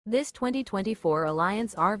This 2024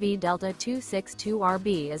 Alliance RV Delta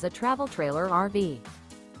 262RB is a travel trailer RV.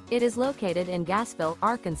 It is located in Gassville,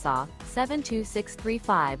 Arkansas,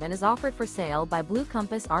 72635 and is offered for sale by Blue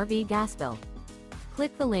Compass RV Gassville.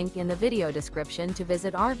 Click the link in the video description to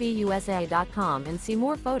visit RVUSA.com and see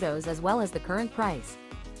more photos as well as the current price.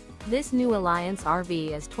 This new Alliance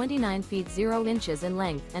RV is 29 feet 0 inches in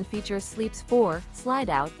length and features sleeps 4,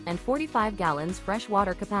 slide-out, and 45 gallons fresh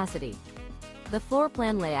water capacity. The floor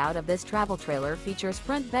plan layout of this travel trailer features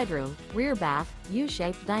front bedroom, rear bath,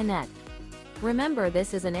 U-shaped dinette. Remember,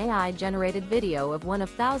 this is an AI-generated video of one of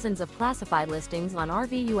thousands of classified listings on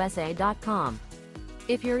RVUSA.com.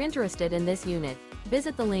 If you're interested in this unit,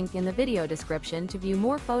 visit the link in the video description to view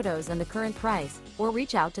more photos and the current price, or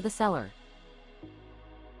reach out to the seller.